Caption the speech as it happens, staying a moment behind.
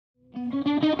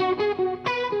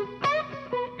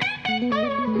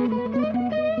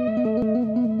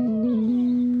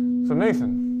So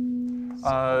Nathan,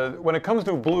 when it comes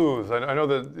to blues, I know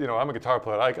that I'm a guitar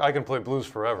player. I can play blues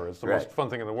forever. It's the Right. most fun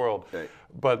thing in the world. Right.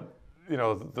 But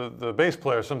the bass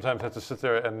player sometimes has to sit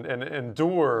there and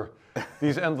endure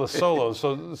these endless solos.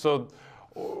 So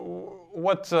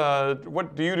what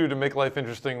do you do to make life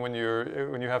interesting when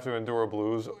you have to endure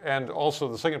blues? And also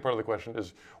the second part of the question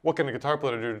is, what can a guitar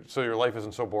player do so your life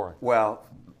isn't so boring? Well,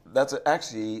 that's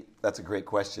a great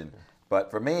question. But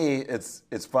for me,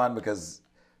 it's fun because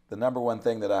the number one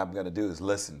thing that I'm going to do is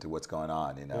listen to what's going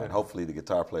on, and hopefully the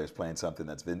guitar player is playing something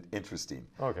that's been interesting.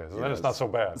 Okay, so then it's not so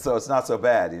bad. So it's not so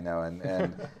bad,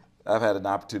 and I've had an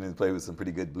opportunity to play with some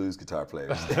pretty good blues guitar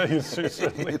players. You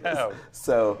certainly have.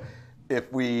 So if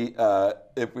we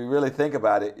really think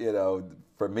about it,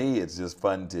 for me it's just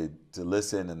fun to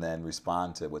listen and then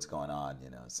respond to what's going on,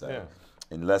 So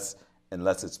unless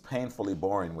it's painfully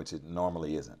boring, which it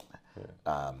normally isn't.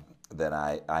 Yeah. Then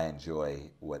I enjoy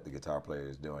what the guitar player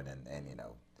is doing, and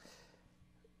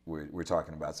we're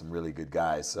talking about some really good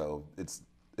guys, so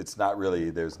it's not really,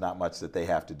 there's not much that they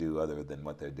have to do other than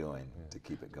what they're doing to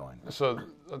keep it going. So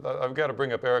I've got to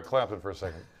bring up Eric Clapton for a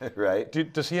second. Right?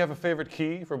 Does he have a favorite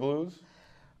key for blues?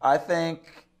 I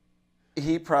think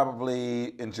he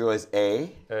probably enjoys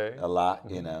A a lot,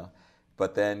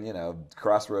 But then,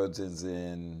 Crossroads is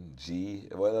in G.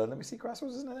 Well, let me see,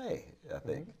 Crossroads is in A, I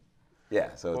think. Mm-hmm.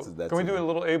 Yeah, so that's. Can we do a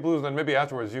little A blues, and then maybe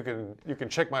afterwards you can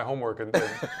check my homework and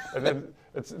then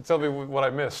tell me what I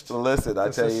missed. Listen, I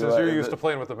tell you what. Since you're used to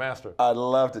playing with the master. I'd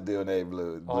love to do an A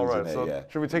blues. All right, so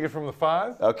should we take it from the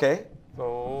 5? Okay.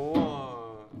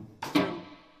 So 1,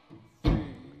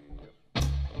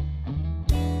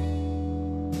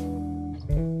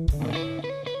 2, 3.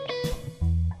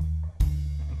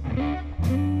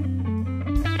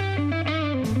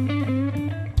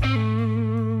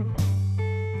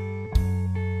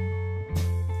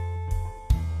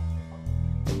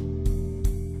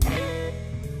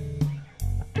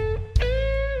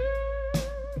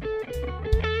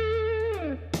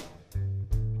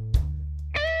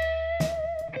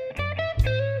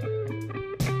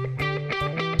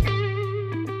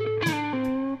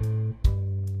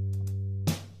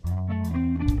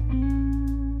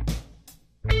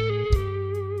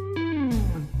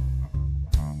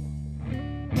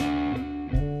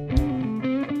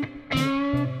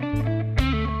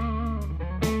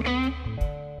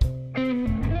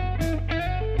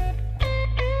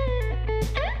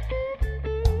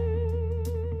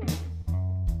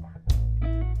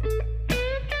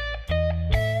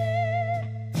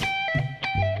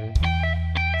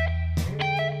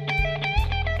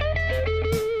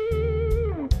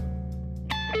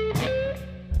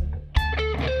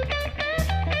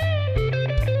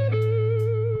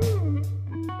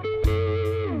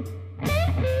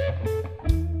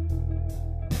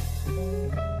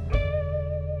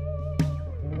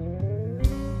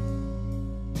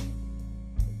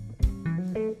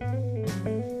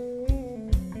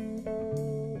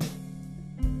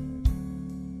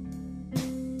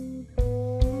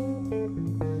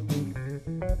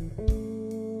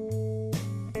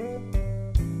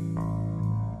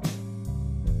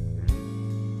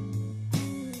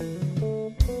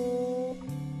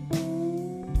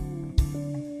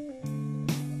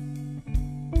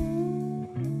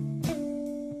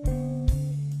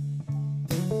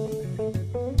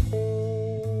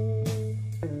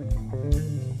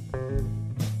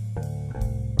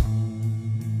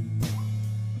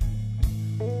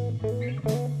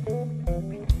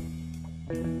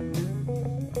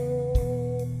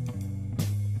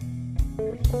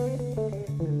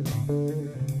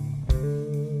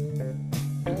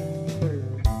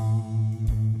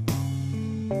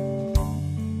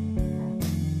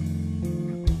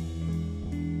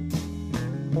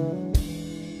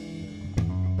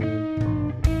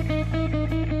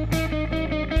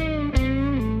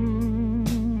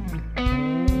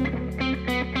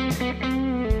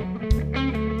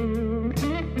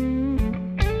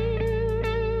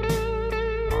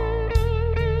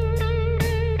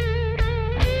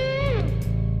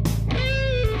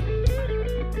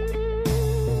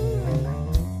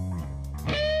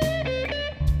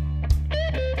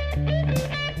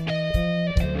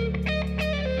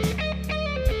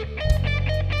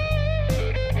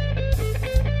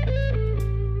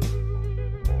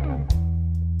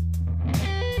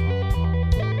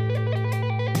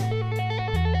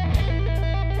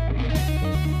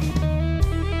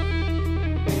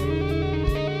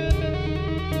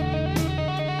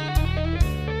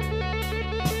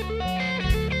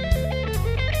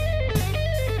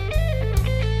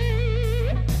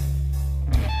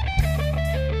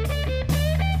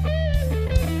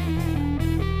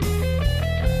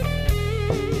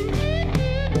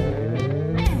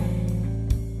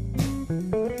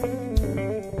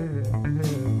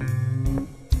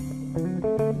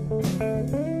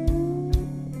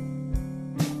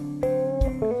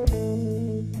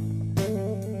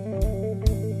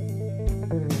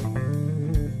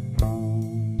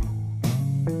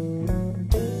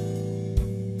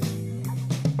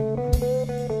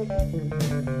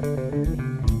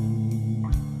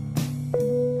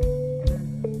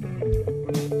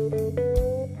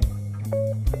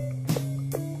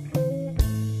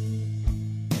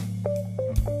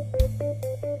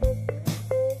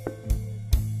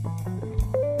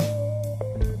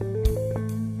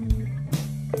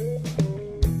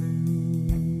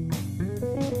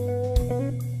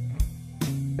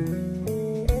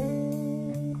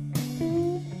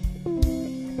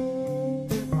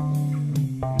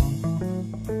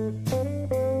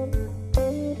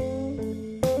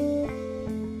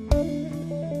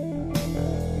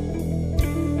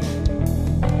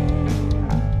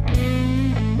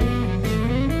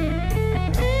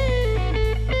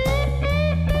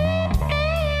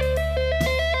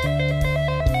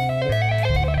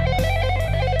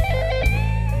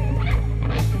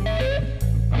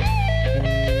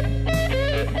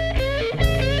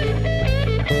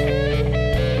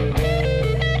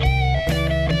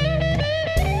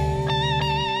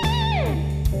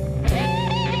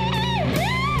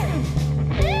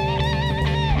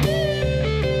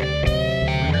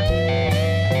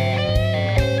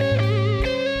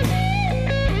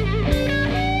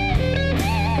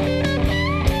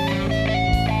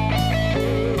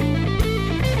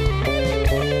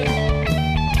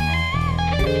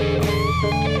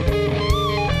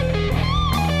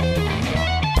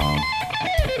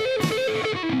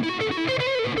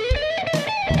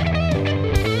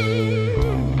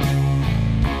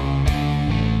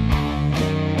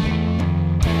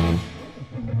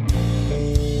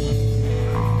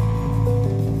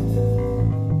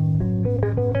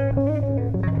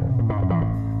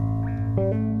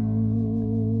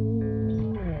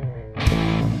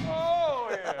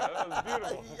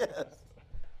 Beautiful. Yes.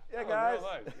 Yeah, That guys. was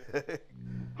real nice.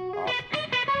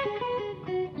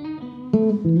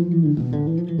 Awesome.